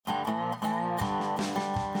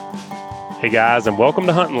Hey guys, and welcome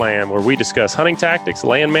to Hunting Land, where we discuss hunting tactics,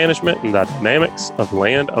 land management, and the dynamics of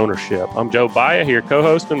land ownership. I'm Joe Baya here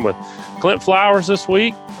co-hosting with Clint Flowers this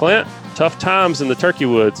week. Clint, tough times in the turkey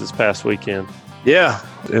woods this past weekend. Yeah,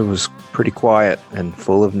 it was pretty quiet and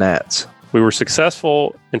full of gnats. We were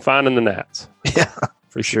successful in finding the gnats. Yeah,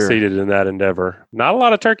 for sure. Succeeded in that endeavor. Not a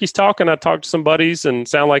lot of turkeys talking. I talked to some buddies and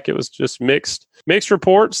sound like it was just mixed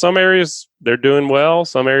reports. Some areas they're doing well,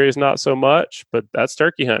 some areas not so much, but that's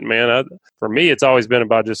turkey hunting, man. For me, it's always been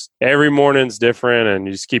about just every morning's different and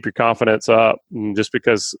you just keep your confidence up. And just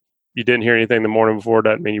because you didn't hear anything the morning before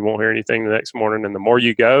doesn't mean you won't hear anything the next morning. And the more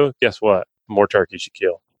you go, guess what? The more turkeys you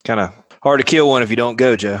kill. Kind of hard to kill one if you don't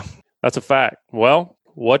go, Joe. That's a fact. Well,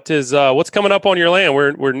 what's coming up on your land?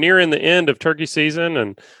 We're nearing the end of turkey season,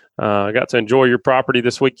 and I got to enjoy your property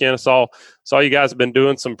this weekend. I saw you guys have been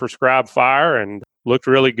doing some prescribed fire and looked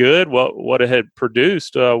really good. What it had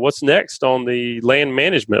produced. What's next on the land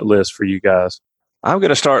management list for you guys? I'm going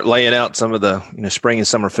to start laying out some of the spring and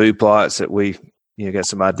summer food plots that we got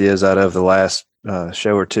some ideas out of the last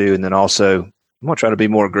show or two, and then also I'm going to try to be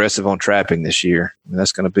more aggressive on trapping this year. And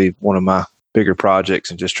that's going to be one of my bigger projects,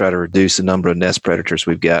 and just try to reduce the number of nest predators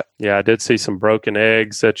we've got. Yeah, I did see some broken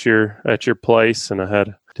eggs at your place,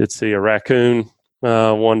 and did see a raccoon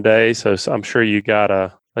one day. So I'm sure you got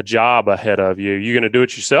a job ahead of you. You going to do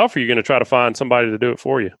it yourself, or are you going to try to find somebody to do it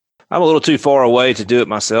for you? I'm a little too far away to do it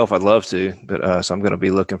myself. I'd love to, but so I'm going to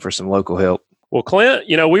be looking for some local help. Well, Clint,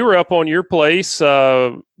 we were up on your place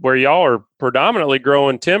where y'all are predominantly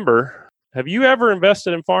growing timber. Have you ever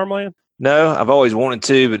invested in farmland? No, I've always wanted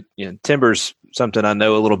to, but timber's something I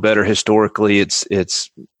know a little better historically.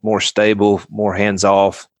 It's more stable, more hands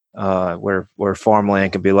off, where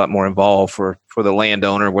farmland can be a lot more involved for the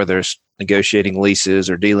landowner, whether it's negotiating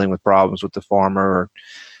leases or dealing with problems with the farmer,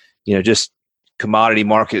 or just commodity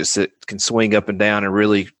markets that can swing up and down and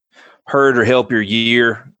really hurt or help your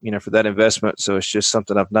year, for that investment. So it's just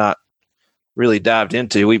something I've not really dived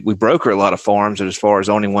into. We broker a lot of farms, and as far as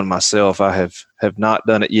owning one myself, I have not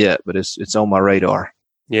done it yet, but it's on my radar.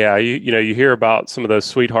 Yeah, you hear about some of those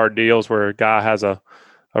sweetheart deals where a guy has a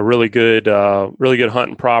really good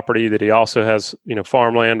hunting property that he also has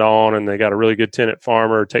farmland on, and they got a really good tenant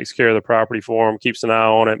farmer, takes care of the property for him, keeps an eye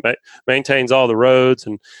on it, maintains all the roads,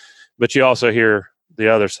 but you also hear the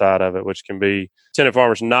other side of it, which can be tenant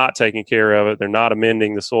farmers not taking care of it. They're not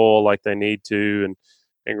amending the soil like they need to, and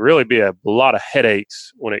really be a lot of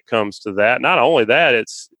headaches when it comes to that. Not only that,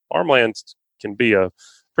 farmland can be a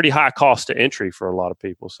pretty high cost to entry for a lot of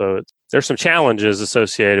people. So there's some challenges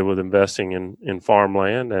associated with investing in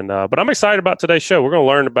farmland. But I'm excited about today's show. We're going to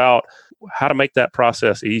learn about how to make that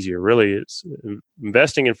process easier. Really, it's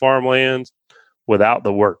investing in farmland without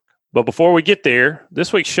the work. But before we get there,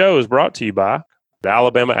 this week's show is brought to you by the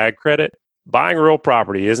Alabama Ag Credit. Buying real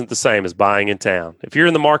property isn't the same as buying in town. If you're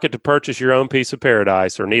in the market to purchase your own piece of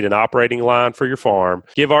paradise or need an operating line for your farm,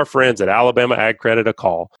 give our friends at Alabama Ag Credit a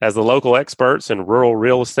call. As the local experts in rural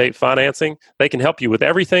real estate financing, they can help you with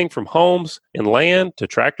everything from homes and land to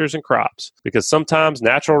tractors and crops. Because sometimes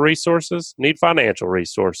natural resources need financial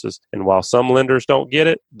resources, and while some lenders don't get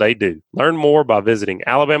it, they do. Learn more by visiting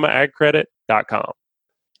alabamaagcredit.com.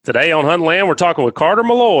 Today on Hunting Land, we're talking with Carter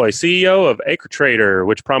Malloy, CEO of AcreTrader,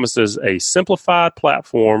 which promises a simplified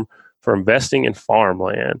platform for investing in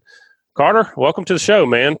farmland. Carter, welcome to the show,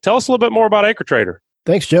 man. Tell us a little bit more about AcreTrader.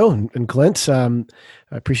 Thanks, Joe and Clint. I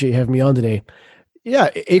appreciate you having me on today. Yeah,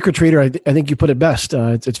 AcreTrader, I think you put it best.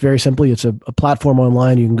 It's very simply, it's a platform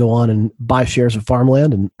online. You can go on and buy shares of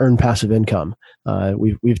farmland and earn passive income.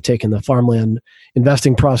 We've taken the farmland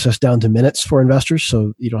investing process down to minutes for investors,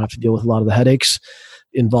 so you don't have to deal with a lot of the headaches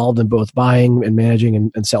involved in both buying and managing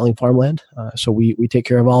and selling farmland. So we take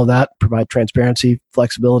care of all of that, provide transparency,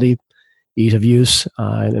 flexibility, ease of use.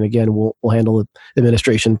 And again, we'll handle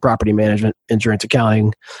administration, property management, insurance,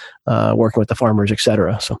 accounting, working with the farmers, et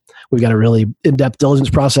cetera. So we've got a really in-depth diligence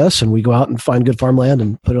process, and we go out and find good farmland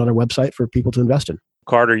and put it on our website for people to invest in.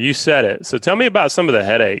 Carter, you said it. So tell me about some of the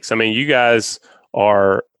headaches. I mean, you guys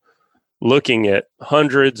are looking at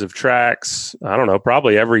hundreds of tracks, I don't know,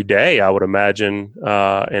 probably every day, I would imagine,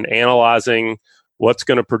 and analyzing what's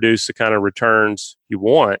going to produce the kind of returns you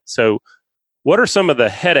want. So what are some of the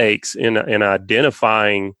headaches in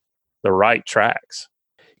identifying the right tracks?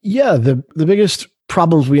 Yeah, the biggest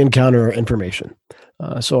problems we encounter are information.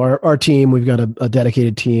 So our team, we've got a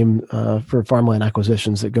dedicated team for farmland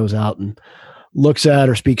acquisitions that goes out and looks at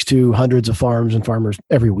or speaks to hundreds of farms and farmers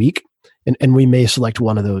every week. And we may select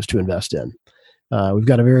one of those to invest in. We've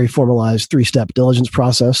got a very formalized 3-step diligence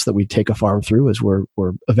process that we take a farm through as we're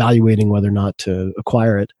evaluating whether or not to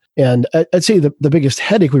acquire it. And I'd say the biggest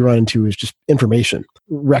headache we run into is just information,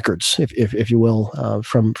 records, if you will,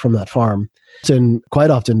 from that farm. And quite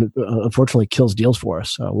often, unfortunately, kills deals for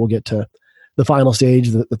us. We'll get to the final stage,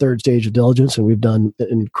 the third stage of diligence, and we've done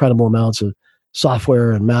incredible amounts of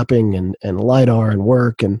software and mapping and LiDAR and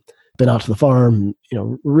work and been out to the farm,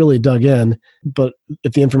 really dug in. But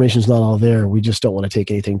if the information's not all there, we just don't want to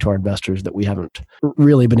take anything to our investors that we haven't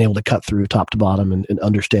really been able to cut through top to bottom and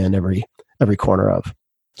understand every corner of.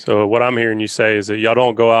 So what I'm hearing you say is that y'all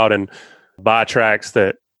don't go out and buy tracts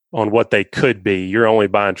that on what they could be. You're only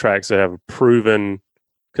buying tracts that have a proven,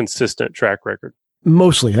 consistent track record.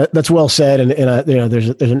 Mostly, that's well said, and there's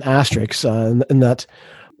an asterisk in that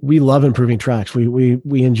we love improving tracts. We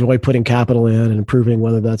enjoy putting capital in and improving,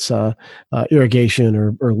 whether that's irrigation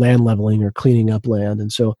or land leveling or cleaning up land,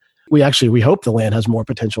 and so we hope the land has more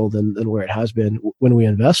potential than where it has been when we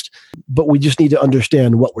invest, but we just need to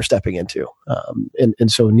understand what we're stepping into,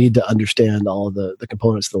 and so need to understand all of the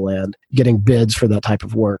components of the land, getting bids for that type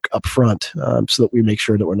of work up front, so that we make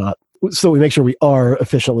sure we are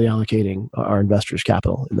efficiently allocating our investors'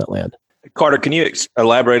 capital in that land. Carter, can you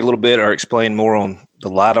elaborate a little bit or explain more on the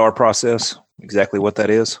LiDAR process, exactly what that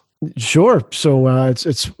is? Sure. So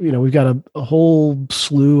it's we've got a whole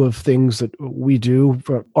slew of things that we do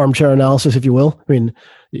for armchair analysis, if you will. I mean,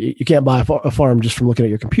 you can't buy a farm just from looking at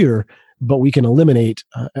your computer, but we can eliminate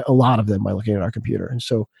a lot of them by looking at our computer. And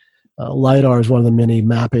so LiDAR is one of the many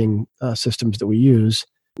mapping systems that we use,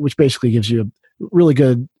 which basically gives you a really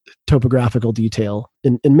good topographical detail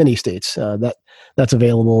in many states. That's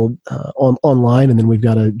available online, and then we've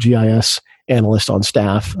got a GIS analyst on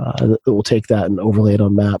staff that will take that and overlay it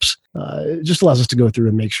on maps. It just allows us to go through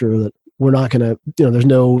and make sure that we're not going to, there's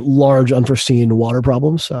no large unforeseen water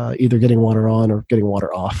problems, either getting water on or getting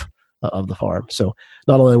water off of the farm. So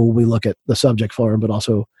not only will we look at the subject farm, but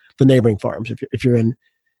also the neighboring farms. If you're in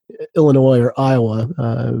Illinois or Iowa,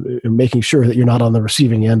 making sure that you're not on the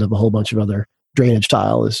receiving end of a whole bunch of other drainage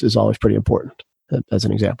tile is always pretty important, as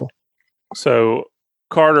an example. So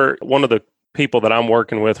Carter, one of the people that I'm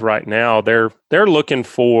working with right now, they're looking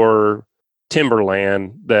for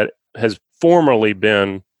timberland that has formerly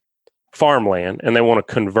been farmland, and they want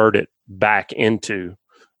to convert it back into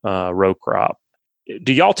row crop.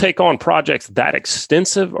 Do y'all take on projects that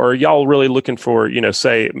extensive, or are y'all really looking for,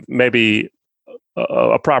 say maybe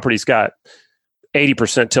a property's got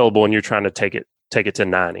 80% tillable and you're trying to take it to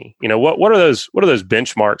 90? What are those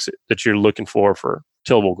benchmarks that you're looking for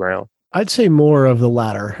tillable ground? I'd say more of the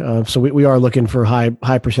latter. So we are looking for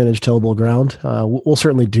high percentage tillable ground. We'll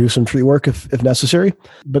certainly do some tree work if necessary,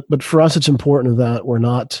 but for us, it's important that we're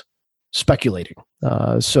not speculating.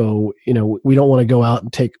 So we don't want to go out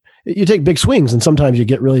and take big swings, and sometimes you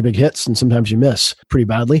get really big hits, and sometimes you miss pretty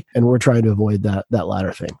badly, and we're trying to avoid that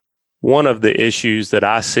latter thing. One of the issues that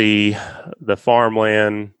I see the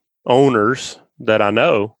farmland owners that I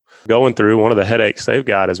know going through, one of the headaches they've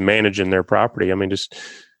got is managing their property. I mean,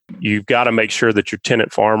 you've got to make sure that your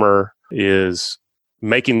tenant farmer is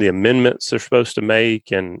making the amendments they're supposed to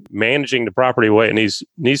make and managing the property the way it needs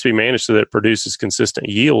to be managed so that it produces consistent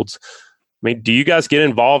yields. I mean, do you guys get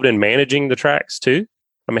involved in managing the tracts too?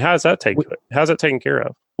 I mean, how's that taken care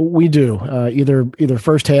of? We do either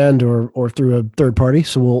firsthand or through a third party.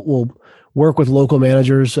 So we'll work with local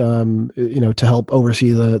managers, to help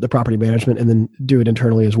oversee the property management, and then do it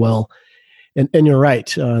internally as well. And you're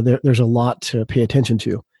right. There's a lot to pay attention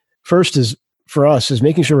to. First is for us is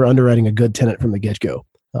making sure we're underwriting a good tenant from the get-go.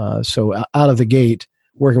 So out of the gate,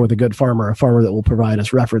 working with a farmer that will provide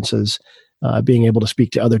us references, being able to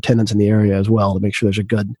speak to other tenants in the area as well to make sure there's a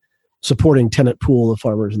good supporting tenant pool of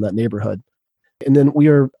farmers in that neighborhood. And then we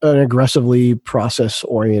are an aggressively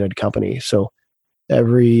process-oriented company. So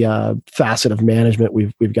every facet of management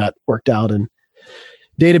we've got worked out, and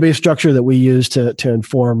database structure that we use to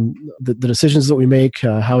inform the decisions that we make,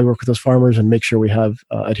 how we work with those farmers, and make sure we have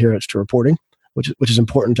adherence to reporting, which is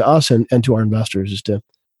important to us and to our investors, is to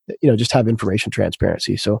just have information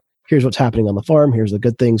transparency. So here's what's happening on the farm, here's the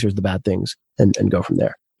good things, here's the bad things, and go from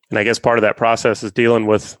there. And I guess part of that process is dealing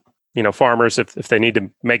with farmers if they need to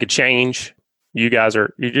make a change. You're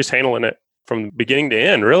just handling it from beginning to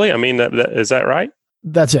end, really? I mean, is that right?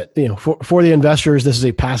 That's it. For the investors, this is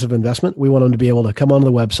a passive investment. We want them to be able to come onto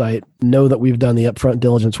the website, know that we've done the upfront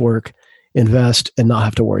diligence work, invest, and not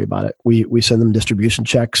have to worry about it. We send them distribution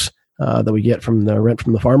checks that we get from the rent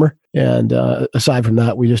from the farmer. And aside from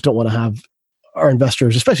that, we just don't want to have our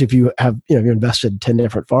investors, especially if you have, you've invested 10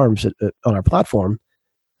 different farms on our platform.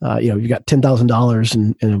 You've got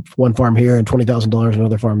 $10,000 in one farm here and $20,000 in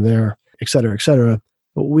another farm there, et cetera, et cetera.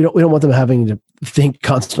 But we don't want them having to think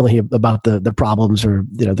constantly about the problems or,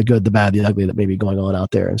 the good, the bad, the ugly that may be going on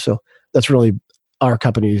out there. And so that's really our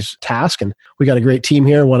company's task. And we got a great team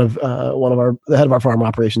here. The head of our farm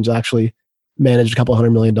operations actually managed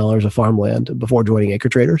 $200 million of farmland before joining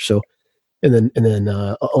AcreTrader. So, and then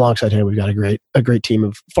alongside him, we've got a great team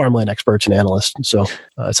of farmland experts and analysts. And so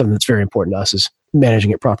something that's very important to us is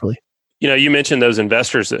managing it properly. You mentioned those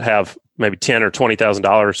investors that have maybe $10,000 or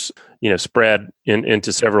 $20,000, spread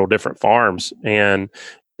into several different farms. And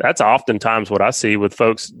that's oftentimes what I see with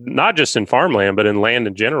folks, not just in farmland, but in land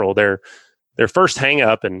in general. Their first hang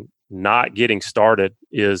up and not getting started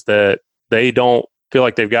is that they don't feel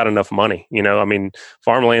like they've got enough money.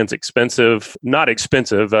 Farmland's expensive, not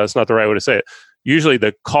expensive. That's not the right way to say it. Usually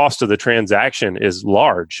the cost of the transaction is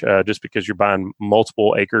large just because you're buying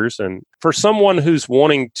multiple acres. And for someone who's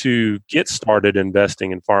wanting to get started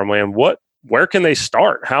investing in farmland, where can they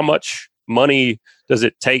start? How much money does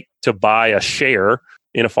it take to buy a share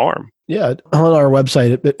in a farm? Yeah, on our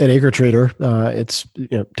website at AcreTrader, it's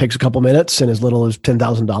takes a couple minutes and as little as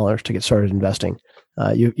 $10,000 to get started investing.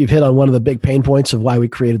 You've hit on one of the big pain points of why we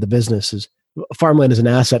created the business. Is farmland as an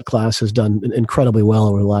asset class has done incredibly well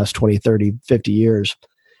over the last 20, 30, 50 years.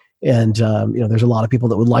 And, there's a lot of people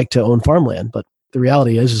that would like to own farmland, but the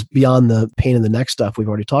reality is beyond the pain in the neck stuff we've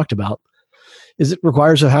already talked about, is it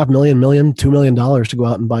requires $500,000, $2 million to go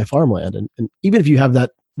out and buy farmland. And even if you have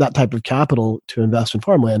that type of capital to invest in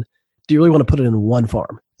farmland, do you really want to put it in one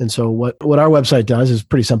farm? And so what our website does is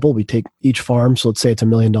pretty simple. We take each farm, so let's say it's $1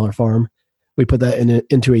 million farm, we put that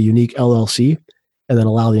into a unique LLC, and then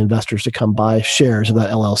allow the investors to come buy shares of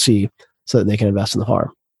that LLC so that they can invest in the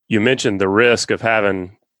farm. You mentioned the risk of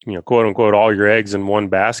having, quote unquote, all your eggs in one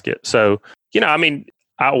basket. So,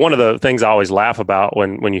 one of the things I always laugh about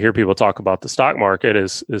when you hear people talk about the stock market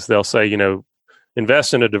is they'll say,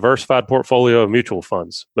 invest in a diversified portfolio of mutual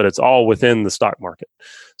funds, but it's all within the stock market.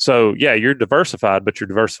 So yeah, you're diversified, but you're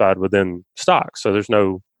diversified within stocks. So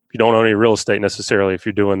you don't own any real estate necessarily if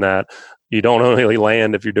you're doing that. You don't own any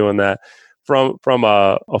land if you're doing that. From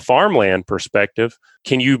a farmland perspective,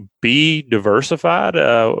 can you be diversified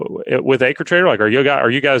with AcreTrader? Like, are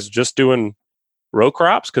you guys just doing row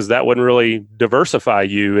crops? Because that wouldn't really diversify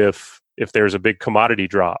you if there's a big commodity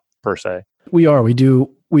drop per se. We are. We do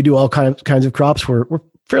all kinds of crops. We're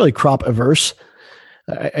fairly crop averse.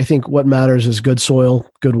 I think what matters is good soil,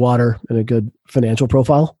 good water, and a good financial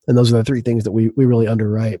profile. And those are the three things that we really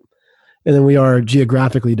underwrite. And then we are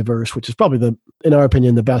geographically diverse, which is probably in our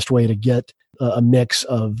opinion, the best way to get a mix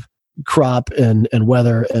of crop and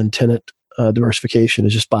weather and tenant diversification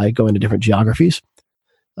is just by going to different geographies.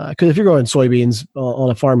 Because if you're growing soybeans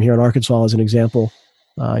on a farm here in Arkansas, as an example,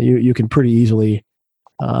 you can pretty easily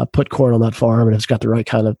put corn on that farm, and if it's got the right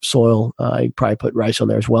kind of soil, you probably put rice on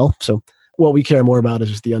there as well. So what we care more about is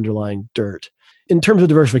just the underlying dirt. In terms of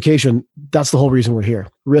diversification, that's the whole reason we're here.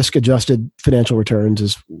 Risk-adjusted financial returns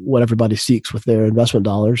is what everybody seeks with their investment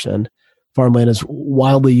dollars, and farmland is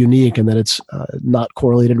wildly unique in that it's not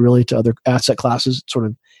correlated really to other asset classes. It sort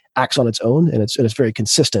of acts on its own, and it's very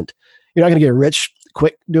consistent. You're not going to get rich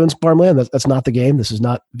quick doing farmland. That's not the game. This is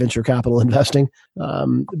not venture capital investing.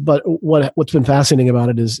 But what's been fascinating about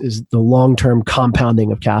it is the long-term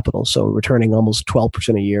compounding of capital. So returning almost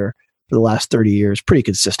 12% a year for the last 30 years, pretty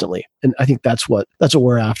consistently. And I think that's what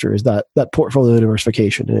we're after, is that portfolio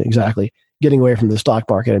diversification, and exactly getting away from the stock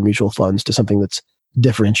market and mutual funds to something that's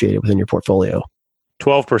differentiated within your portfolio.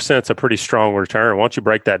 12% is a pretty strong return. Why don't you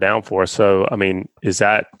break that down for us? So, is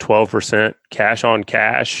that 12% cash on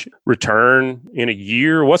cash return in a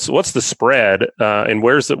year? What's the spread, and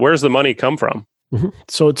where's the money come from? Mm-hmm.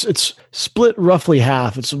 So it's split roughly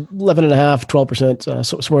half. It's 11.5%, 12%,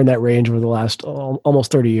 so somewhere in that range over the last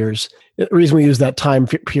almost 30 years. The reason we use that time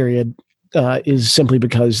period is simply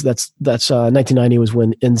because that's 1990 was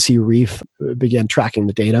when NC Reef began tracking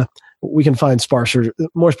the data. We can find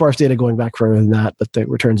more sparse data going back further than that, but the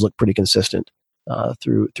returns look pretty consistent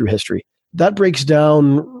through history. That breaks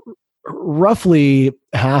down roughly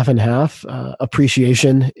half and half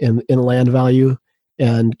appreciation in land value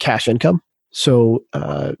and cash income. So,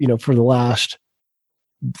 for the last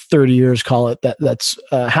 30 years, call it that's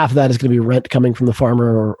half of that is going to be rent coming from the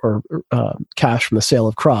farmer or cash from the sale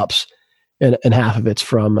of crops, and half of it's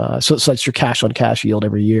from so that's your cash on cash yield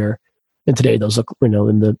every year. And today those look,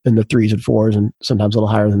 in the 3s and 4s, and sometimes a little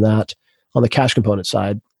higher than that on the cash component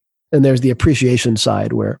side. And there's the appreciation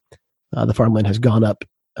side where the farmland has gone up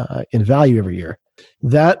in value every year.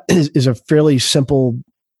 That is a fairly simple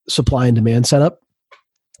supply and demand setup.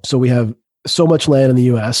 So we have so much land in the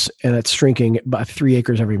U.S. and it's shrinking by 3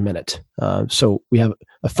 acres every minute. So we have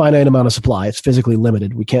a finite amount of supply. It's physically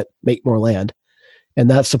limited. We can't make more land. and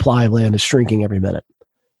that supply of land is shrinking every minute.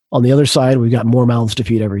 On the other side, we've got more mouths to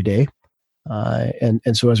feed every day. And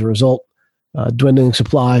so as a result, dwindling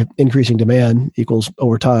supply, increasing demand equals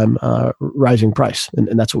over time, rising price.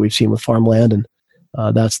 And that's what we've seen with farmland. And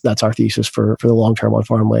that's our thesis for the long term on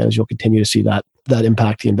farmland, is you'll continue to see that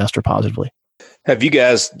impact the investor positively. Have you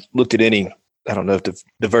guys looked at any, I don't know if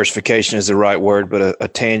diversification is the right word, but a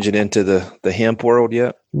tangent into the hemp world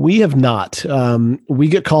yet? We have not. We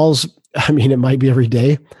get calls, I mean, it might be every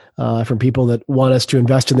day, from people that want us to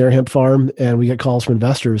invest in their hemp farm. And we get calls from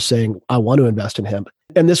investors saying, I want to invest in hemp.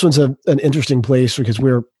 And this one's an interesting place because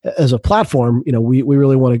we're, as a platform, we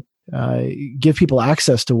really want to give people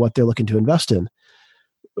access to what they're looking to invest in.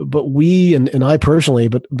 But we, and I personally,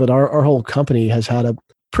 but our whole company has had a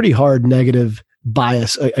pretty hard negative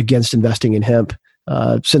bias against investing in hemp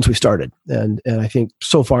since we started. And I think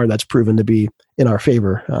so far that's proven to be in our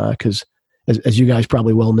favor because as you guys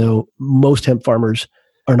probably well know, most hemp farmers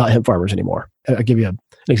are not hemp farmers anymore. I'll give you an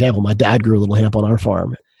example. My dad grew a little hemp on our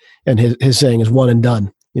farm, and his saying is one and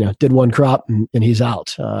done. Did one crop and he's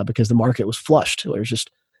out because the market was flushed. There's just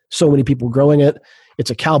so many people growing it. It's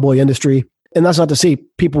a cowboy industry. And that's not to say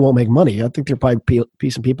people won't make money. I think there are probably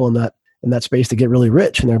some people in that space that get really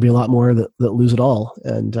rich, and there'll be a lot more that lose it all.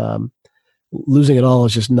 And losing it all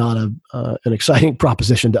is just not an exciting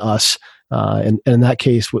proposition to us. And in that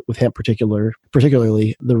case, with hemp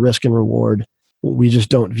particularly, the risk and reward, we just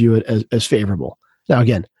don't view it as favorable. Now,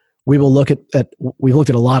 again, we will look we've looked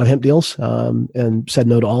at a lot of hemp deals and said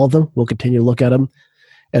no to all of them. We'll continue to look at them.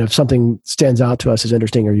 And if something stands out to us as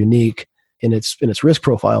interesting or unique in its risk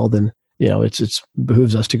profile, then it's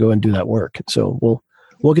behooves us to go and do that work. So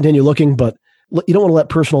we'll continue looking, but you don't want to let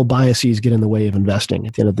personal biases get in the way of investing.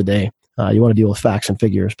 At the end of the day, you want to deal with facts and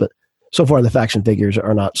figures, but so far the facts and figures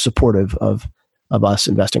are not supportive of us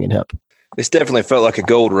investing in hemp. It's definitely felt like a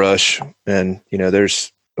gold rush, and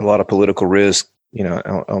there's a lot of political risk,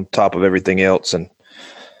 on top of everything else. And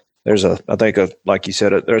there's like you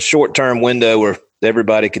said, there's a short-term window where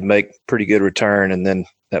everybody could make pretty good return, and then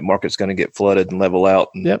that market's going to get flooded and level out.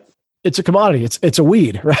 Yep. It's a commodity. It's a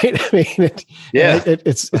weed, right? I mean,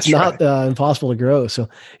 it's not impossible to grow. So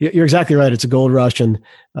you're exactly right. It's a gold rush, and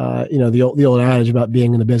the old adage about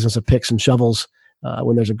being in the business of picks and shovels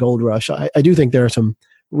when there's a gold rush. I do think there are some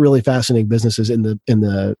really fascinating businesses in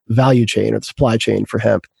the value chain or the supply chain for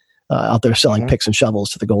hemp out there selling picks and shovels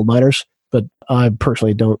to the gold miners. But I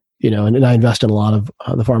personally don't, and I invest in a lot of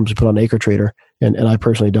the farms we put on Acre Trader, and I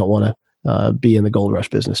personally don't want to be in the gold rush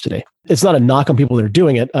business today. It's not a knock on people that are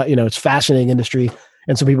doing it. It's a fascinating industry,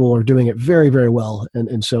 and some people are doing it very, very well.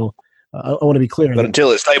 And so I want to be clear. But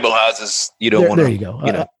until it stabilizes, you don't want to. There you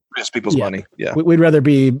go. Risk people's money. Yeah, we'd rather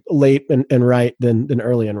be late and right than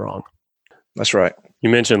early and wrong. That's right. You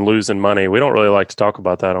mentioned losing money. We don't really like to talk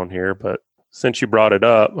about that on here, but since you brought it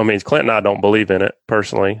up, I mean, Clint and I don't believe in it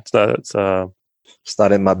personally. It's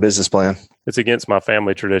not in my business plan. It's against my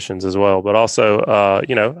family traditions as well. But also,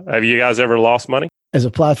 have you guys ever lost money? As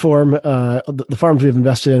a platform, the farms we've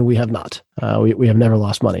invested in, we have not. We have never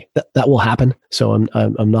lost money. That will happen. So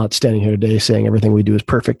I'm not standing here today saying everything we do is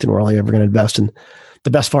perfect and we're only ever going to invest in the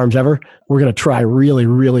best farms ever. We're going to try really,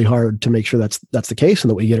 really hard to make sure that's the case and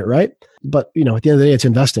that we get it right. But at the end of the day, it's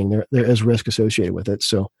investing. There is risk associated with it.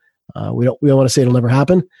 So we don't want to say it'll never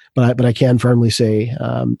happen, but I can firmly say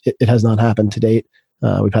it has not happened to date.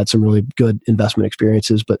 We've had some really good investment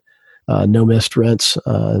experiences, but no missed rents,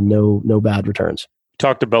 no bad returns.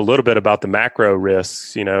 Talked a little bit about the macro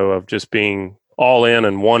risks, of just being all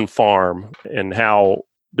in one farm, and how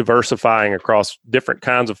diversifying across different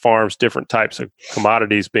kinds of farms, different types of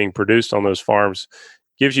commodities being produced on those farms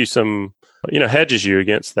gives you some, hedges you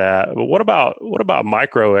against that. But what about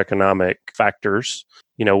microeconomic factors,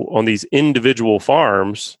 on these individual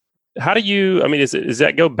farms? How do you, does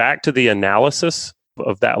that go back to the analysis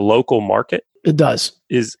of that local market? It does.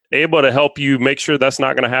 Is able to help you make sure that's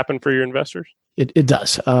not going to happen for your investors? It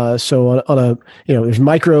does. So on a, there's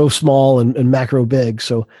micro, small, and macro big.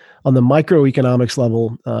 So on the microeconomics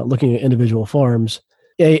level, looking at individual farms,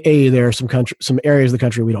 there are some areas of the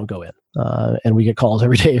country we don't go in. And we get calls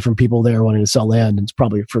every day from people there wanting to sell land, and it's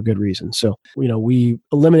probably for good reason. So, we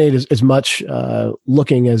eliminate as much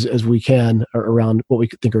looking as we can around what we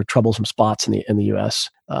think are troublesome spots in the U.S.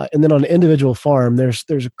 And then on an individual farm, there's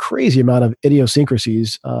a crazy amount of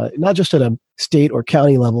idiosyncrasies, not just at a state or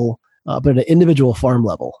county level, but at an individual farm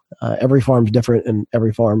level. Every farm's different, and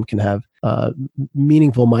every farm can have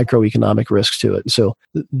meaningful microeconomic risks to it. So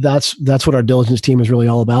that's what our diligence team is really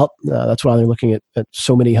all about. That's why they're looking at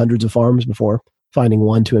so many hundreds of farms before finding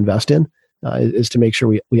one to invest in, is to make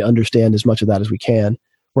sure we understand as much of that as we can,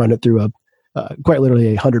 run it through quite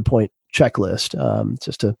literally a 100-point checklist,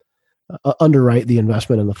 just to underwrite the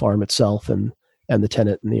investment in the farm itself and the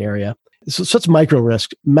tenant in the area. So it's micro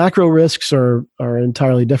risk. Macro risks are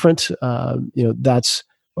entirely different. That's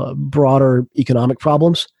broader economic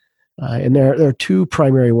problems. And there are two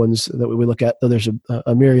primary ones that we look at, though there's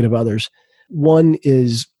a myriad of others. One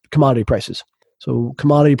is commodity prices. So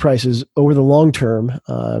commodity prices over the long term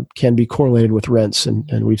can be correlated with rents,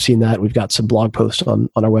 and we've seen that. We've got some blog posts on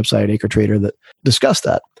our website, AcreTrader, that discuss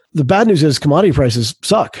that. The bad news is commodity prices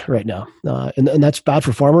suck right now, and that's bad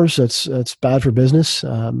for farmers. That's bad for business,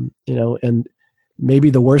 and maybe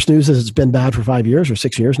the worst news is it's been bad for 5 years or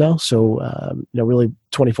 6 years now. So, really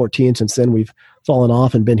 2014, since then, we've fallen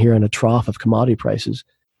off and been here in a trough of commodity prices.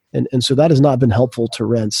 And so that has not been helpful to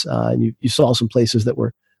rents. You saw some places that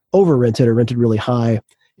were over rented or rented really high.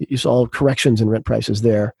 You saw corrections in rent prices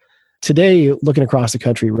there. Today, looking across the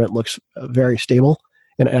country, rent looks very stable.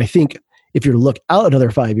 And I think if you look out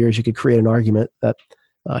another 5 years, you could create an argument that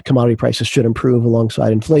commodity prices should improve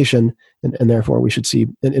alongside inflation, and therefore we should see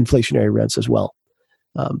inflationary rents as well.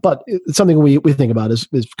 But it's something we think about is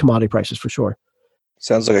commodity prices for sure.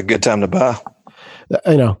 Sounds like a good time to buy.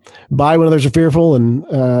 Buy when others are fearful,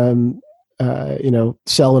 and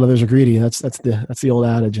sell when others are greedy. That's the old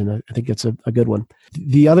adage, and I think it's a good one.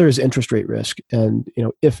 The other is interest rate risk, and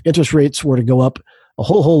if interest rates were to go up a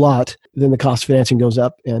whole lot, then the cost of financing goes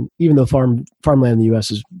up. And even though farmland in the U.S.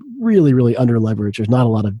 is really, really under leveraged, there's not a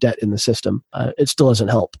lot of debt in the system. It still doesn't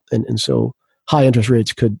help, and so high interest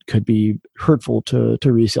rates could be hurtful to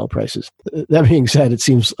resale prices. That being said, it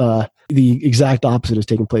seems the exact opposite is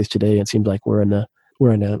taking place today. It seems like we're in a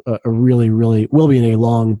really, really, we'll be in a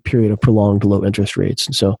long period of prolonged low interest rates,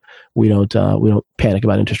 and so we don't panic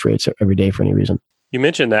about interest rates every day for any reason. You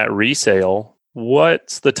mentioned that resale.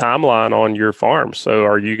 What's the timeline on your farm? So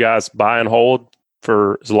are you guys buy and hold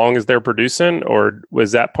for as long as they're producing, or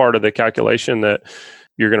was that part of the calculation that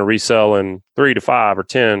you're going to resell in 3 to 5 or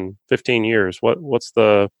 10, 15 years? What's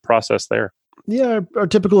the process there? Yeah, our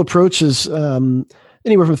typical approach is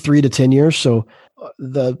anywhere from 3 to 10 years. So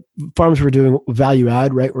the farms we're doing value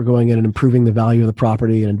add, right? We're going in and improving the value of the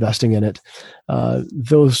property and investing in it.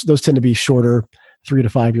 Those tend to be shorter, 3 to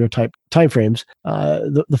 5 year type timeframes.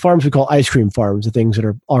 The farms we call ice cream farms, the things that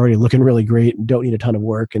are already looking really great and don't need a ton of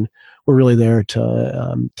work, and we're really there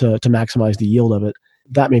to maximize the yield of it.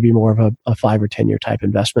 That may be more of a 5 or 10 year type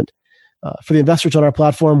investment. For the investors on our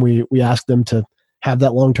platform, we ask them to have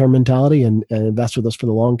that long-term mentality and invest with us for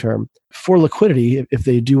the long term. For liquidity, if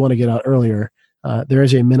they do want to get out earlier, there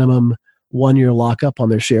is a minimum 1 year lockup on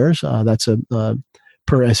their shares. That's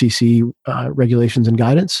per SEC regulations and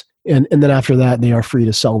guidance. And then after that, they are free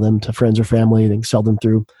to sell them to friends or family. They can sell them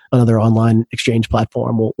through another online exchange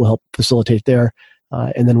platform. We'll help facilitate there.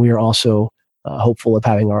 And then we are also hopeful of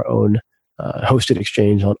having our own hosted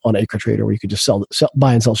exchange on AcreTrader, where you could just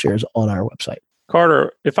buy and sell shares on our website.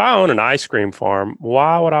 Carter, if I own an ice cream farm,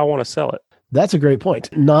 why would I want to sell it? That's a great point.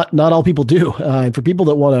 Not all people do. And for people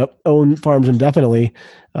that want to own farms indefinitely,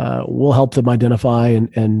 we'll help them identify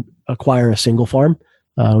and acquire a single farm.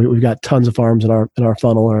 We've got tons of farms in our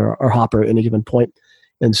funnel or our hopper at any given point,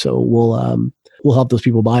 and so we'll help those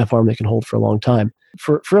people buy a farm they can hold for a long time.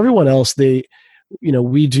 For everyone else,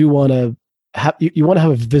 we do want to have you want to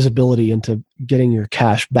have a visibility into getting your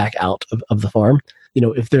cash back out of the farm.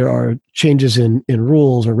 If there are changes in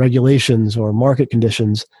rules or regulations or market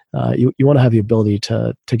conditions, you want to have the ability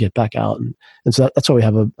to get back out. And so that's why we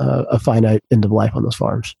have a finite end of life on those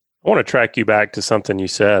farms. I want to track you back to something you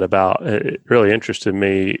said about, it really interested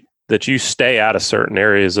me, that you stay out of certain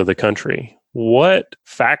areas of the country. What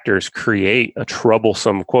factors create a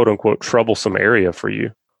troublesome, quote unquote, troublesome area for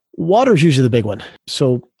you? Water is usually the big one.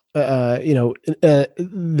 So, there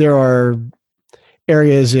are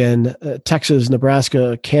areas in Texas,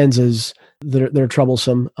 Nebraska, Kansas that are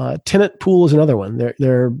troublesome. Tenant pool is another one. There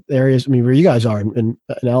are areas, where you guys are in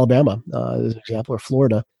Alabama, as an example, or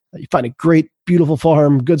Florida. You find a great, beautiful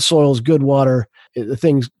farm, good soils, good water, the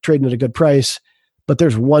thing's trading at a good price, but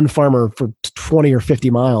there's one farmer for 20 or 50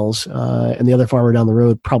 miles, and the other farmer down the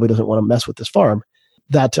road probably doesn't want to mess with this farm.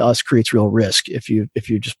 That to us creates real risk if you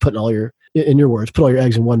just put all your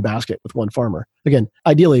eggs in one basket with one farmer. Again,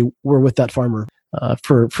 ideally, we're with that farmer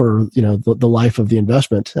for the life of the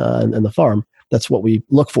investment and the farm. That's what we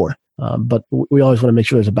look for. But we always want to make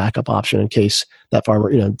sure there's a backup option in case that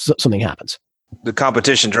farmer, something happens. The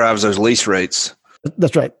competition drives those lease rates.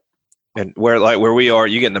 That's right. And where we are,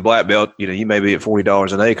 you get in the Black Belt, you may be at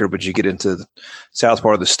 $40 an acre, but you get into the south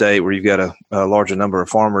part of the state where you've got a larger number of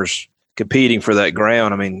farmers competing for that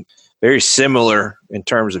ground. Very similar in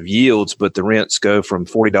terms of yields, but the rents go from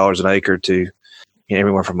 $40 an acre to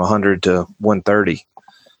anywhere from $100 to $130.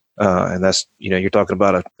 And that's, you're talking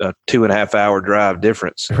about a 2.5 hour drive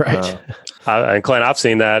difference. Right. And Clint, I've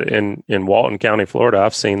seen that in Walton County, Florida.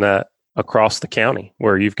 I've seen that across the county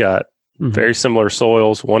where you've got very similar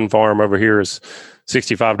soils. One farm over here is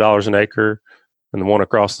 $65 an acre, and the one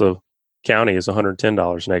across the county is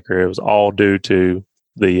 $110 an acre. It was all due to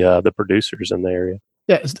the producers in the area.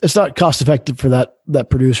 Yeah, it's not cost effective for that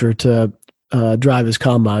producer to drive his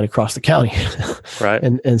combine across the county, right?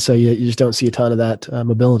 And so you just don't see a ton of that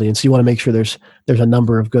mobility. And so you want to make sure there's a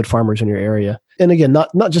number of good farmers in your area. And again,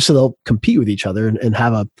 not just so they'll compete with each other and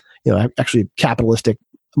have a actually capitalistic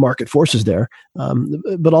market forces there,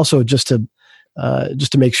 but also just to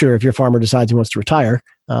make sure if your farmer decides he wants to retire,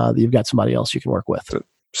 that you've got somebody else you can work with.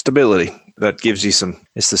 Stability that gives you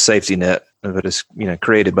it's the safety net that is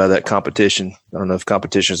created by that competition. I don't know if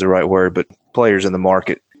competition is the right word, but players in the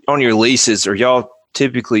market. On your leases, are y'all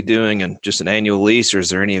typically doing just an annual lease, or is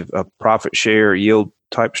there any a profit share or yield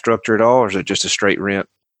type structure at all, or is it just a straight rent?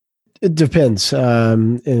 It depends,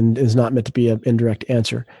 and is not meant to be an indirect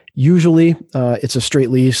answer. Usually, it's a straight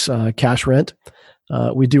lease, cash rent.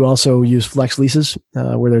 We do also use flex leases,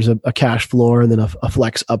 where there's a cash floor and then a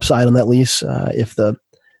flex upside on that lease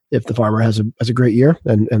if the farmer has a great year,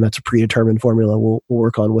 and that's a predetermined formula we'll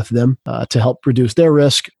work on with them to help reduce their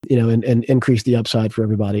risk, and increase the upside for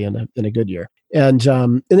everybody in a good year. And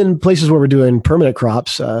then places where we're doing permanent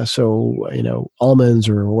crops, so almonds,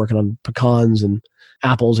 or we're working on pecans and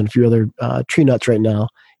apples and a few other tree nuts right now.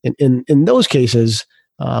 In those cases,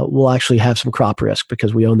 we'll actually have some crop risk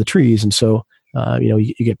because we own the trees, and so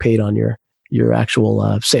you get paid on your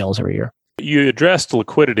actual sales every year. You addressed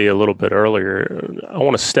liquidity a little bit earlier. I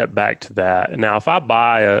want to step back to that. Now, if I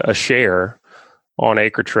buy a share on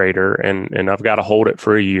AcreTrader and I've got to hold it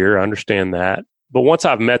for a year, I understand that. But once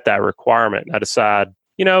I've met that requirement, I decide,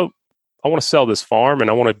 I want to sell this farm and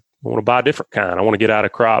I want to buy a different kind. I want to get out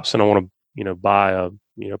of crops and I want to, buy a,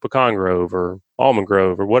 pecan grove or almond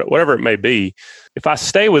grove or whatever it may be. If I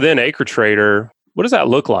stay within AcreTrader, what does that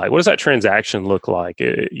look like? What does that transaction look like?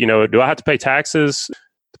 Do I have to pay taxes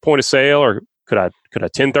at the point of sale, or could I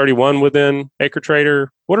 1031 within AcreTrader?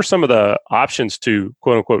 What are some of the options to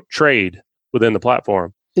quote unquote trade within the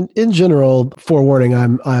platform? In general, forewarning,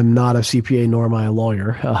 I'm not a CPA nor am I a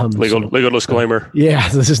lawyer. Legal disclaimer. Yeah,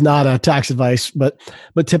 this is not a tax advice, but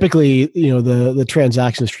typically, the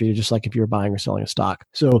transactions is treated just like if you were buying or selling a stock.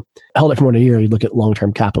 So held it for 1 year, you look at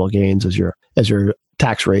long-term capital gains as your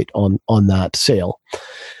tax rate on that sale.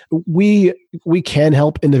 We can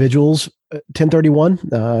help individuals 1031.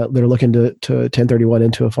 They're looking to 1031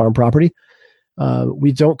 into a farm property.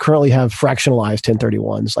 We don't currently have fractionalized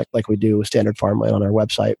 1031s like we do with standard farmland on our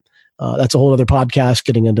website. That's a whole other podcast,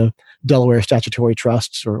 getting into Delaware statutory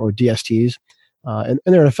trusts or DSTs. And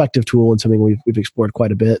they're an effective tool and something we've explored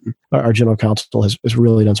quite a bit. And our general counsel has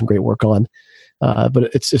really done some great work on.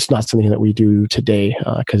 But it's not something that we do today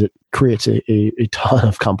because it creates a ton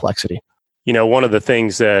of complexity. One of the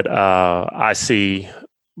things that I see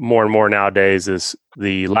more and more nowadays is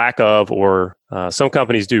the lack of, or some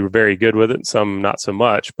companies do very good with it, some not so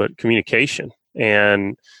much, but communication.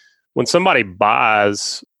 And when somebody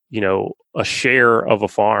buys, a share of a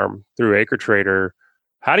farm through AcreTrader,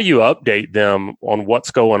 how do you update them on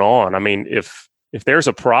what's going on? I mean, if there's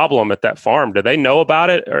a problem at that farm, do they know about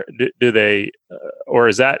it, or do they, or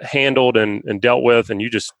is that handled and dealt with, and you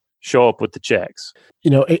just show up with the checks?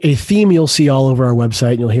 A theme you'll see all over our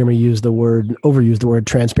website, and you'll hear me overuse the word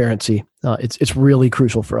transparency. It's really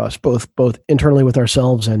crucial for us, both internally with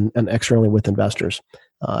ourselves and externally with investors.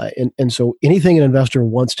 And so anything an investor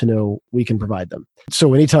wants to know, we can provide them.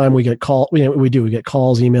 So anytime we get we get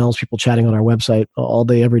calls, emails, people chatting on our website all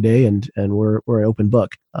day, every day, and we're an open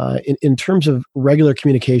book. In terms of regular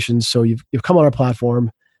communications, so you've come on our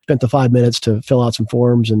platform, spent the 5 minutes to fill out some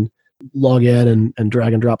forms and log in and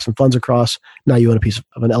drag and drop some funds across. Now you own a piece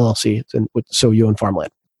of an LLC, so you own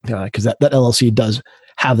farmland, because that LLC does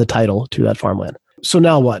have the title to that farmland. So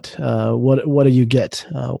now what? What do you get?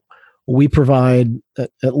 We provide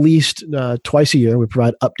at least twice a year. We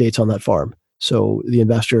provide updates on that farm. So the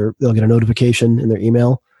investor, they'll get a notification in their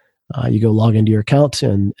email. You go log into your account,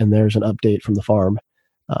 and there's an update from the farm.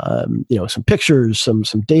 Some pictures, some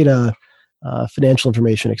data, financial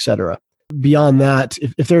information, etc. Beyond that,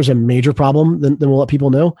 if there's a major problem, then we'll let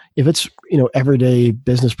people know. If it's everyday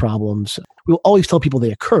business problems, we'll always tell people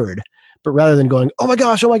they occurred. But rather than going, oh my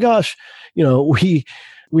gosh, we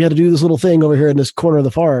had to do this little thing over here in this corner of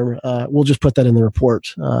the farm, we'll just put that in the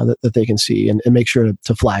report that they can see and make sure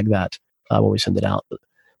to flag that when we send it out.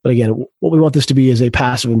 But again, what we want this to be is a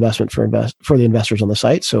passive investment for the investors on the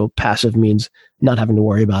site. So passive means not having to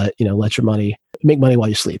worry about it. Let your money, make money while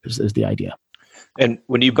you sleep is the idea. And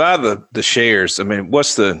when you buy the shares, I mean,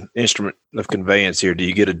 what's the instrument of conveyance here? Do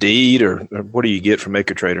you get a deed or what do you get from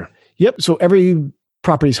AcreTrader? Yep. So every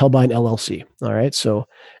property is held by an LLC. All right. So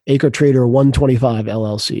AcreTrader 125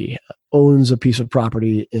 LLC owns a piece of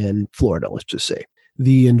property in Florida, let's just say.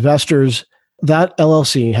 The investors, that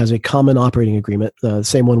LLC has a common operating agreement, the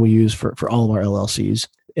same one we use for all of our LLCs.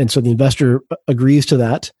 And so the investor agrees to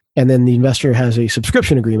that. And then the investor has a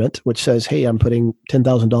subscription agreement, which says, hey, I'm putting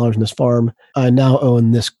 $10,000 in this farm. I now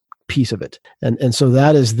own this piece of it. And so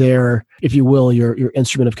that is their, if you will, your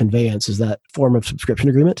instrument of conveyance is that form of subscription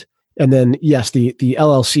agreement. And then, yes, the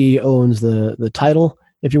LLC owns the title,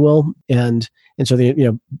 if you will. And so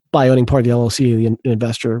by owning part of the LLC, the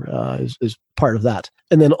investor is part of that.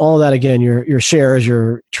 And then all that, again, your shares,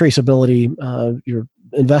 your traceability, your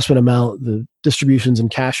investment amount, the distributions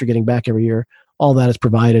and cash you're getting back every year, all that is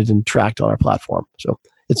provided and tracked on our platform. So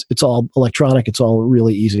it's all electronic. It's all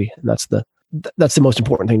really easy. And that's the most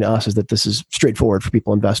important thing to us, is that this is straightforward for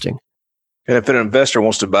people investing. And if an investor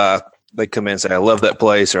wants to buy, they come in and say, I love that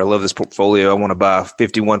place, or I love this portfolio. I want to buy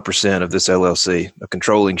 51% of this LLC, a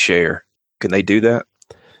controlling share. Can they do that?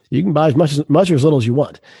 You can buy as much or as little as you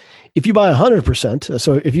want. If you buy 100%,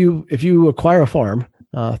 so if you acquire a farm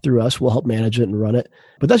through us, we'll help manage it and run it.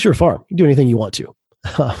 But that's your farm. You can do anything you want to.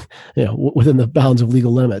 Within the bounds of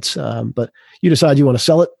legal limits. But you decide you want to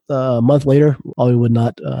sell it a month later, we would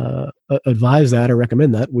not advise that or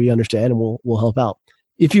recommend that. We understand and we'll help out.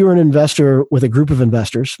 If you're an investor with a group of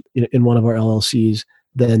investors in one of our LLCs,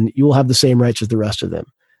 then you will have the same rights as the rest of them.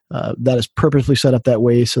 That is purposely set up that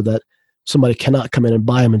way so that somebody cannot come in and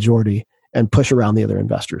buy a majority and push around the other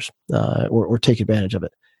investors or take advantage of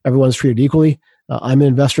it. Everyone's treated equally. I'm an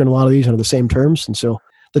investor in a lot of these under the same terms. And so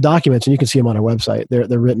the documents, and you can see them on our website,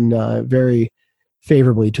 they're written very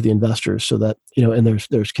favorably to the investors, so that, and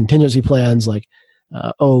there's contingency plans like,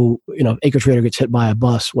 AcreTrader gets hit by a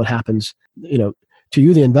bus, what happens? To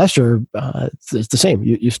you, the investor, it's the same.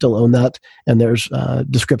 You still own that, and there's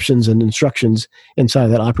descriptions and instructions inside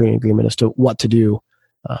of that operating agreement as to what to do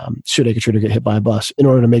should AcreTrader get hit by a bus, in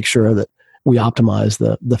order to make sure that we optimize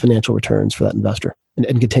the financial returns for that investor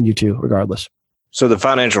and continue to regardless. So the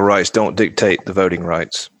financial rights don't dictate the voting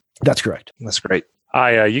rights. That's correct. That's great.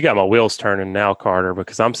 You got my wheels turning now, Carter,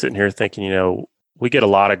 because I'm sitting here thinking, we get a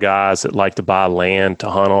lot of guys that like to buy land to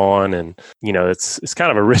hunt on, and it's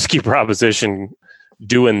kind of a risky proposition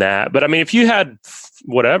doing that. But I mean, if you had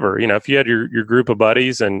whatever, if you had your group of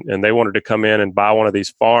buddies and they wanted to come in and buy one of these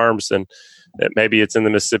farms, and that maybe it's in the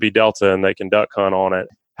Mississippi Delta and they can duck hunt on it.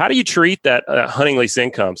 How do you treat that hunting lease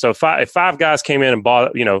income? So if five guys came in and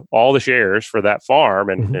bought, all the shares for that farm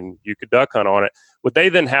and you could duck hunt on it, would they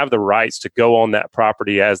then have the rights to go on that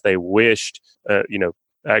property as they wished,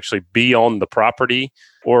 actually be on the property,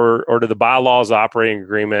 or do the bylaws, operating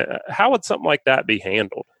agreement, how would something like that be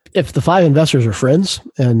handled? If the five investors are friends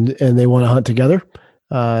and they want to hunt together,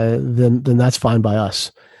 then that's fine by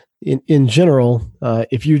us. In general,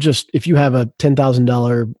 if you have a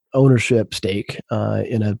 $10,000 ownership stake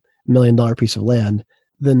in a $1 million piece of land,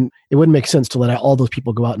 then it wouldn't make sense to let all those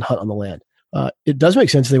people go out and hunt on the land. It does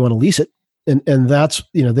make sense if they want to lease it, and that's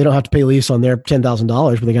they don't have to pay lease on their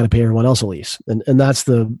 $10,000, but they got to pay everyone else a lease, and that's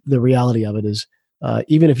the reality of it. Is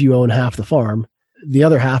even if you own half the farm, the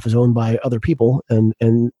other half is owned by other people, and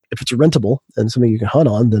if it's rentable and something you can hunt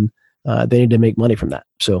on, then they need to make money from that.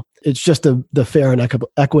 So it's just the fair and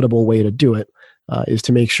equitable way to do it, is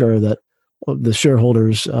to make sure that the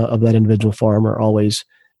shareholders of that individual farm are always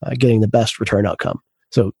getting the best return outcome.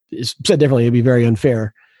 So said differently, it'd be very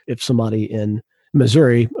unfair if somebody in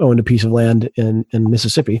Missouri owned a piece of land in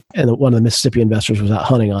Mississippi, and one of the Mississippi investors was out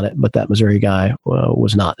hunting on it, but that Missouri guy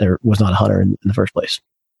was not a hunter in the first place.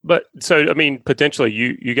 But so, I mean, potentially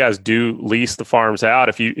you guys do lease the farms out.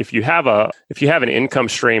 If you have an income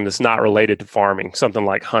stream that's not related to farming, something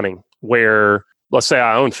like hunting, where let's say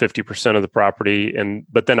I own 50% of the property,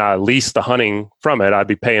 but then I lease the hunting from it, I'd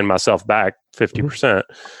be paying myself back 50%.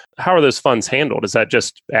 Mm-hmm. How are those funds handled? Does that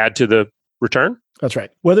just add to the return? That's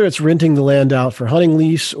right. Whether it's renting the land out for hunting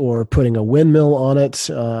lease or putting a windmill on it,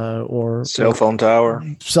 or cell phone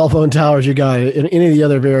towers, you got in any of the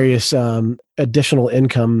other various additional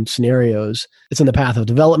income scenarios. It's in the path of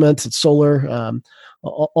development. It's solar,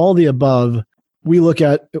 all the above. We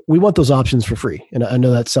want those options for free. And I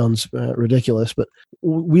know that sounds ridiculous, but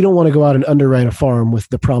we don't want to go out and underwrite a farm with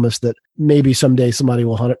the promise that maybe someday somebody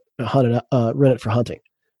will rent it for hunting.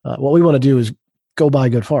 What we want to do is go buy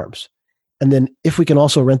good farms. And then if we can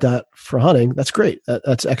also rent that for hunting, that's great.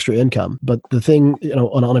 That's extra income. But the thing,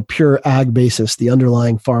 on a pure ag basis, the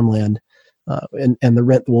underlying farmland and the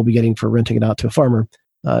rent that we'll be getting for renting it out to a farmer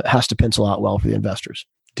has to pencil out well for the investors.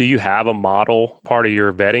 Do you have a model part of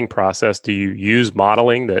your vetting process? Do you use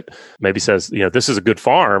modeling that maybe says, this is a good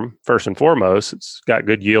farm, first and foremost, it's got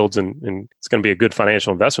good yields and it's going to be a good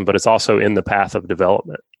financial investment, but it's also in the path of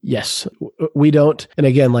development? Yes, we don't. And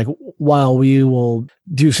again, like while we will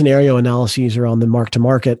do scenario analyses around the mark to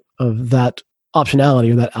market of that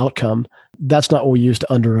optionality or that outcome, that's not what we use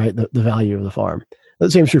to underwrite the value of the farm. The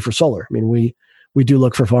same is true for solar. I mean, we do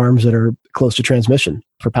look for farms that are close to transmission,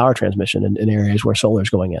 for power transmission in areas where solar is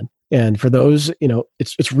going in. And for those,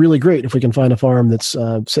 it's really great if we can find a farm that's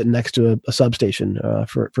sitting next to a substation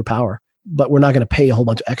for power. But we're not going to pay a whole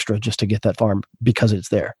bunch extra just to get that farm because it's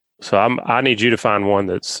there. So I need you to find one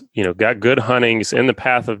that's, got good huntings in the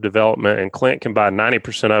path of development, and Clint can buy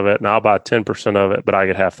 90% of it and I'll buy 10% of it, but I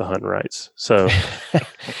get half the hunting rights. So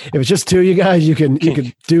if it's just two of you guys, you can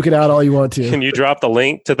duke it out all you want to. Can you drop the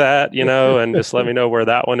link to that, and just let me know where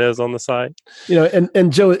that one is on the site?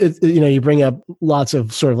 And Joe, you bring up lots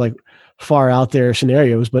of sort of like far out there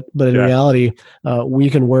scenarios, but in reality,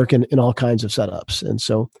 we can work in all kinds of setups. And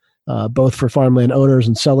so both for farmland owners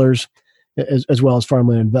and sellers, as well as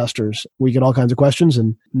farmland investors, we get all kinds of questions,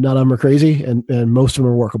 and none of them are crazy, and most of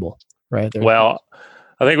them are workable, right? Well,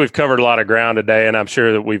 I think we've covered a lot of ground today, and I'm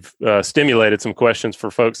sure that we've stimulated some questions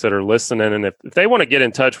for folks that are listening. And if they want to get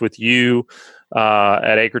in touch with you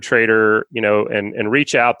at AcreTrader, and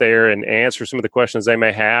reach out there and answer some of the questions they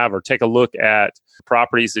may have, or take a look at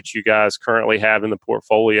properties that you guys currently have in the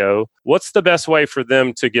portfolio, what's the best way for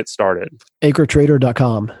them to get started?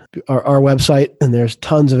 AcreTrader.com, our website, and there's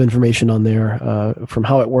tons of information on there from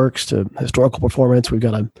how it works to historical performance. We've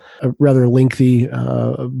got a rather lengthy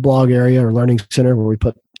blog area or learning center where we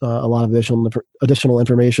put a lot of additional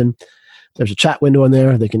information. There's a chat window in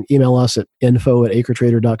there. They can email us at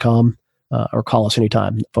info@acretrader.com. Or call us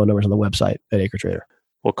anytime. Phone number's on the website at AcreTrader.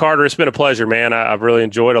 Well, Carter, it's been a pleasure, man. I've really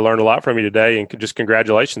enjoyed. I learned a lot from you today, and just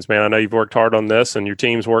congratulations, man. I know you've worked hard on this, and your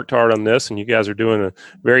team's worked hard on this, and you guys are doing a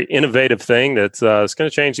very innovative thing that's it's going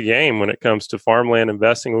to change the game when it comes to farmland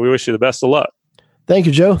investing. We wish you the best of luck. Thank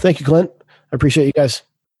you, Joe. Thank you, Clint. I appreciate you guys.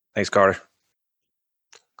 Thanks, Carter.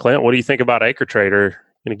 Clint, what do you think about AcreTrader?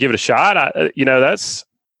 Going to give it a shot? That's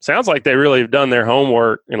sounds like they really have done their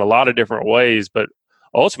homework in a lot of different ways, but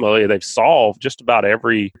ultimately, they've solved just about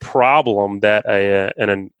every problem that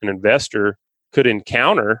an investor could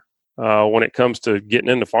encounter when it comes to getting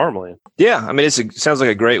into farmland. Yeah, I mean, it sounds like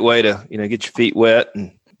a great way to get your feet wet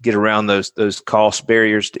and get around those cost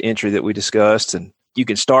barriers to entry that we discussed. And you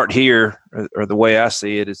can start here, or the way I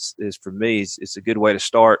see it is for me, it's a good way to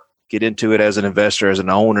start. Get into it as an investor, as an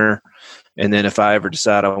owner, and then if I ever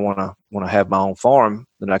decide I want to have my own farm,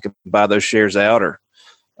 then I can buy those shares out, or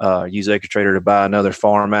use AcreTrader to buy another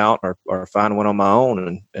farm out, or find one on my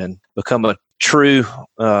own and become a true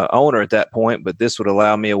owner at that point. But this would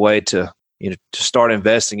allow me a way to start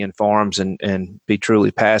investing in farms and be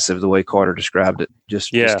truly passive, the way Carter described it.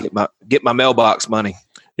 Just get my mailbox money.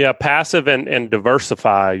 Yeah, passive and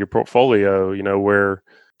diversify your portfolio. Where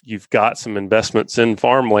you've got some investments in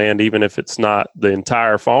farmland, even if it's not the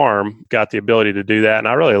entire farm, got the ability to do that. And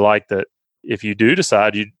I really like that. If you do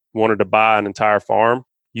decide you wanted to buy an entire farm,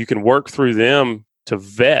 you can work through them to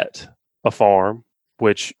vet a farm,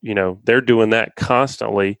 which, they're doing that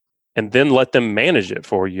constantly, and then let them manage it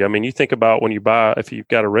for you. I mean, you think about when you buy, if you've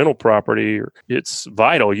got a rental property, it's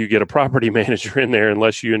vital you get a property manager in there,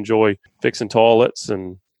 unless you enjoy fixing toilets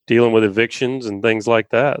and dealing with evictions and things like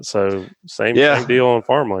that. So same deal on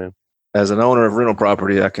farmland. As an owner of rental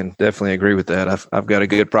property, I can definitely agree with that. I've got a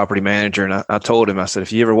good property manager, and I told him, I said,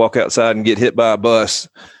 if you ever walk outside and get hit by a bus,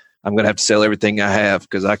 I'm going to have to sell everything I have,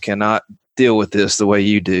 because I cannot deal with this the way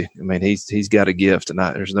you do. I mean, he's got a gift, and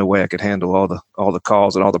there's no way I could handle all the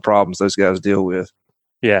calls and all the problems those guys deal with.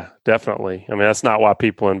 Yeah, definitely. I mean, that's not why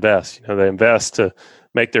people invest. They invest to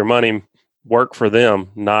make their money work for them,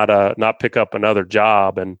 not pick up another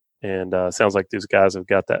job. And sounds like these guys have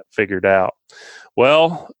got that figured out.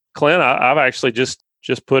 Well, Clint, I've actually just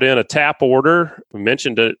put in a tap order. We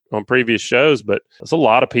mentioned it on previous shows, but there's a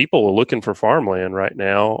lot of people looking for farmland right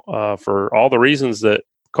now for all the reasons that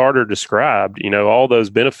Carter described. All those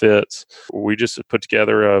benefits. We just put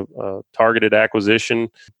together a targeted acquisition.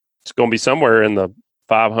 It's going to be somewhere in the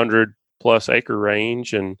 500 plus acre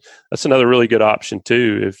range, and that's another really good option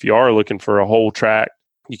too. If you are looking for a whole tract,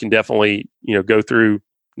 you can definitely go through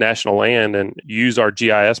National Land and use our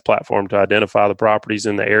GIS platform to identify the properties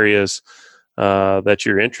in the areas that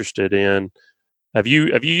you're interested in. Have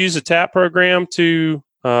you used a TAP program to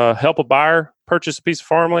help a buyer purchase a piece of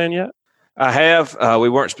farmland yet? I have. We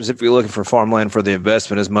weren't specifically looking for farmland for the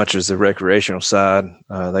investment as much as the recreational side.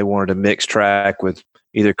 They wanted a mixed tract with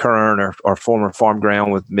either current or former farm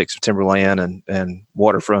ground with mix of timberland and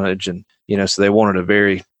water frontage. And, so they wanted a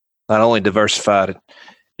very, not only diversified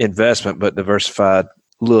investment, but diversified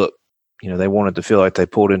look. They wanted to feel like they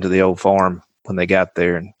pulled into the old farm when they got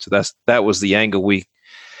there. And so that was the angle we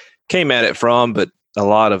came at it from, but a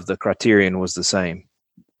lot of the criterion was the same.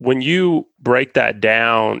 When you break that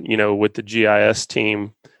down, with the GIS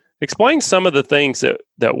team, explain some of the things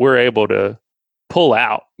that we're able to pull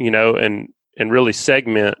out, and really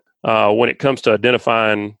segment when it comes to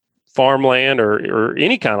identifying farmland or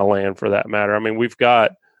any kind of land for that matter. I mean, we've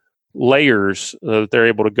got layers that they're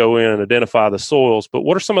able to go in and identify the soils, but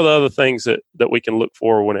what are some of the other things that we can look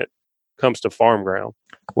for when it comes to farm ground?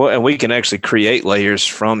 Well, and we can actually create layers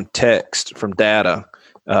from text, from data,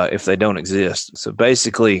 if they don't exist. So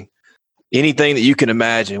basically, anything that you can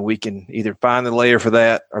imagine, we can either find the layer for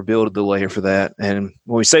that or build the layer for that. And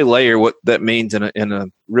when we say layer, what that means in a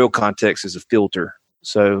real context is a filter.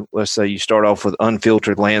 So let's say you start off with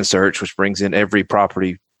unfiltered land search, which brings in every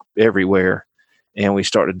property everywhere. And we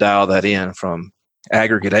start to dial that in from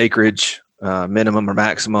aggregate acreage, minimum or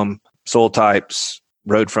maximum, soil types,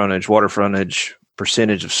 road frontage, water frontage,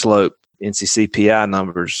 percentage of slope, NCCPI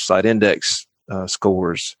numbers, site index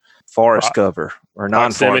scores, forest cover or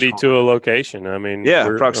non-forest proximity to a location. I mean,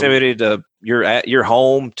 proximity to your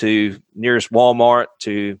home, to nearest Walmart,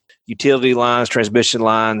 to utility lines, transmission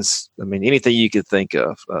lines. I mean, anything you could think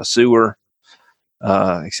of, sewer,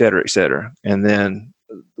 et cetera, et cetera. And then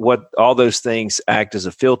what all those things act as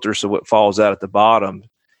a filter. So what falls out at the bottom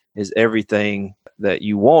is everything that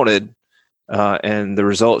you wanted. And the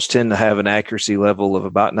results tend to have an accuracy level of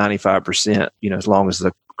about 95%, as long as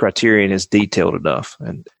the criterion is detailed enough.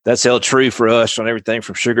 And that's held true for us on everything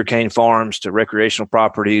from sugarcane farms to recreational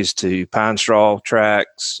properties to pine straw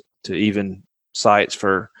tracts to even sites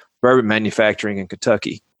for bourbon manufacturing in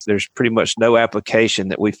Kentucky. There's pretty much no application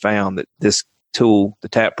that we found that this tool, the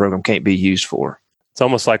TAP program, can't be used for. It's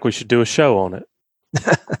almost like we should do a show on it.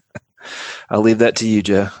 I'll leave that to you,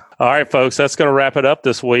 Joe. All right, folks, that's going to wrap it up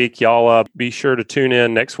this week. Y'all be sure to tune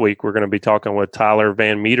in next week. We're going to be talking with Tyler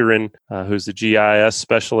Van Meteren, who's the GIS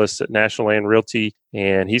specialist at National Land Realty,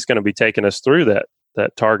 and he's going to be taking us through that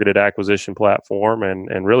targeted acquisition platform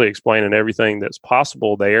and really explaining everything that's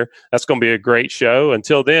possible there. That's going to be a great show.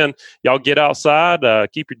 Until then, y'all get outside,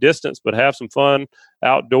 keep your distance, but have some fun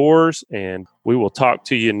outdoors, and we will talk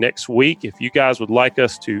to you next week. If you guys would like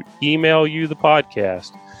us to email you the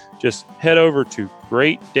podcast, just head over to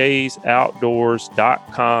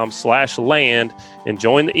greatdaysoutdoors.com/land and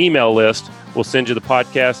join the email list. We'll send you the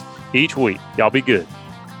podcast each week. Y'all be good.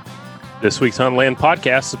 This week's Hunt Land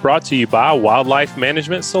Podcast is brought to you by Wildlife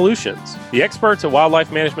Management Solutions. The experts at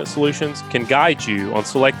Wildlife Management Solutions can guide you on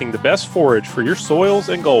selecting the best forage for your soils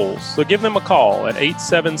and goals. So give them a call at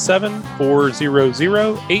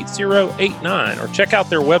 877-400-8089 or check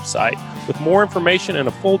out their website with more information and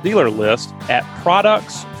a full dealer list at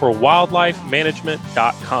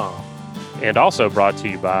productsforwildlifemanagement.com. And also brought to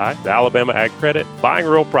you by the Alabama Ag Credit. Buying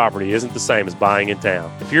real property isn't the same as buying in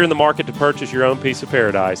town. If you're in the market to purchase your own piece of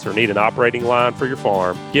paradise or need an operating line for your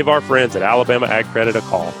farm, give our friends at Alabama Ag Credit a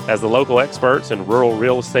call. As the local experts in rural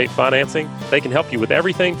real estate financing, they can help you with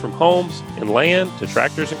everything from homes and land to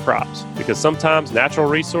tractors and crops. Because sometimes natural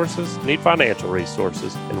resources need financial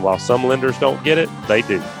resources. And while some lenders don't get it, they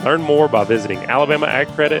do. Learn more by visiting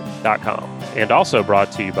alabamaagcredit.com. And also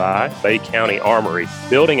brought to you by Bay County Armory.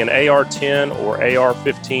 Building an AR-10 or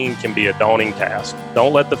AR-15 can be a daunting task.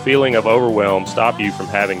 Don't let the feeling of overwhelm stop you from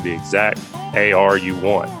having the exact AR you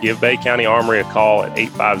want. Give Bay County Armory a call at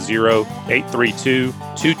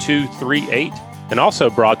 850-832-2238. And also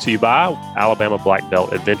brought to you by Alabama Black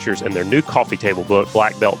Belt Adventures and their new coffee table book,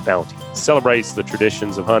 Black Belt Bounty. It celebrates the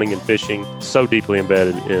traditions of hunting and fishing, so deeply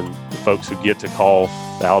embedded in the folks who get to call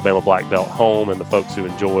the Alabama Black Belt home and the folks who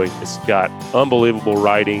enjoy. It's got unbelievable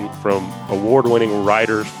writing from award-winning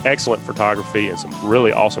writers, excellent photography, and some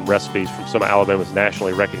really awesome recipes from some of Alabama's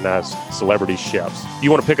nationally recognized celebrity chefs. If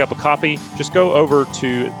you want to pick up a copy, just go over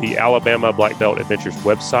to the Alabama Black Belt Adventures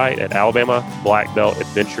website at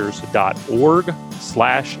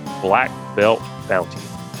alabamablackbeltadventures.org/blackbeltbounty.